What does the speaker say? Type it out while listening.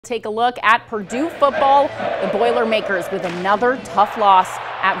Take a look at Purdue football, the Boilermakers with another tough loss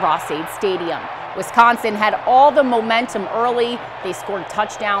at Ross-Ade Stadium. Wisconsin had all the momentum early. They scored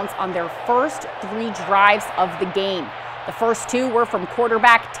touchdowns on their first 3 drives of the game. The first 2 were from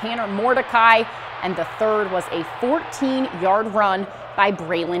quarterback Tanner Mordecai, and the third was a 14-yard run by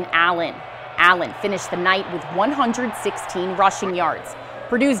Braylon Allen. Allen finished the night with 116 rushing yards.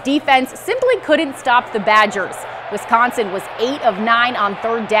 Purdue's defense simply couldn't stop the Badgers. Wisconsin was 8 of 9 on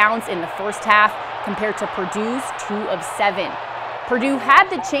third downs in the first half compared to Purdue's 2 of 7. Purdue had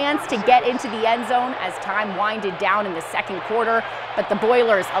the chance to get into the end zone as time winded down in the second quarter, but the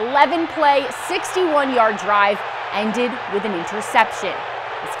Boilers' 11-play, 61-yard drive ended with an interception.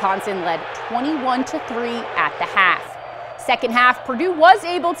 Wisconsin led 21-3 at the half. Second half, Purdue was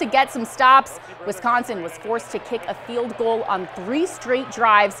able to get some stops. Wisconsin was forced to kick a field goal on 3 straight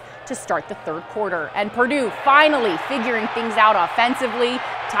drives to start the third quarter. And Purdue finally figuring things out offensively.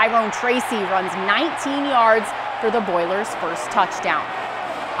 Tyrone Tracy runs 19 yards for the Boilers' first touchdown.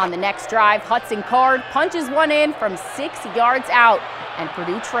 On the next drive, Hudson Card punches one in from 6 yards out, and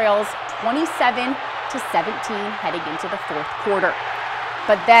Purdue trails 27-17 heading into the fourth quarter.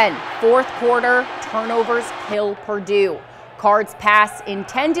 But then, fourth quarter, turnovers kill Purdue. Card's pass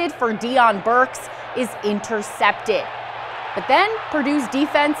intended for Deion Burks is intercepted. But then Purdue's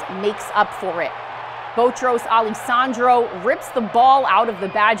defense makes up for it. Botros Alessandro rips the ball out of the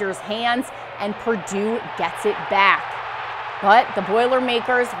Badgers' hands, and Purdue gets it back. But the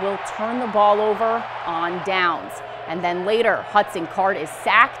Boilermakers will turn the ball over on downs. And then later, Hudson Card is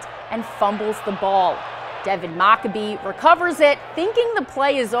sacked and fumbles the ball. Devin Maccabee recovers it, thinking the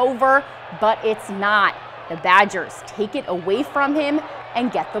play is over, but it's not. The Badgers take it away from him and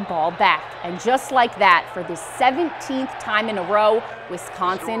get the ball back. And just like that, for the 17th time in a row,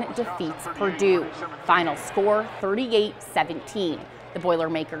 Wisconsin defeats Purdue. Final score 38-17. The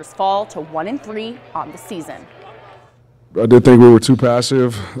Boilermakers fall to 1-3 on the season. I did think we were too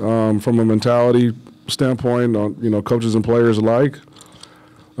passive from a mentality standpoint, coaches and players alike.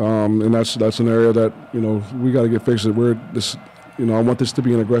 And that's an area that we got to get fixed. I want this to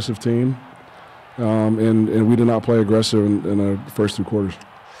be an aggressive team, and we did not play aggressive in the first 2 quarters.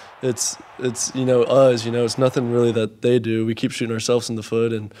 It's us. It's nothing really that they do. We keep shooting ourselves in the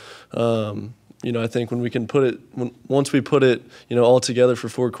foot, and I think when we can once we put it all together for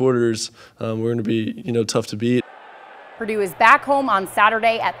 4 quarters, we're going to be tough to beat. Purdue is back home on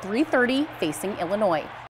Saturday at 3:30 facing Illinois.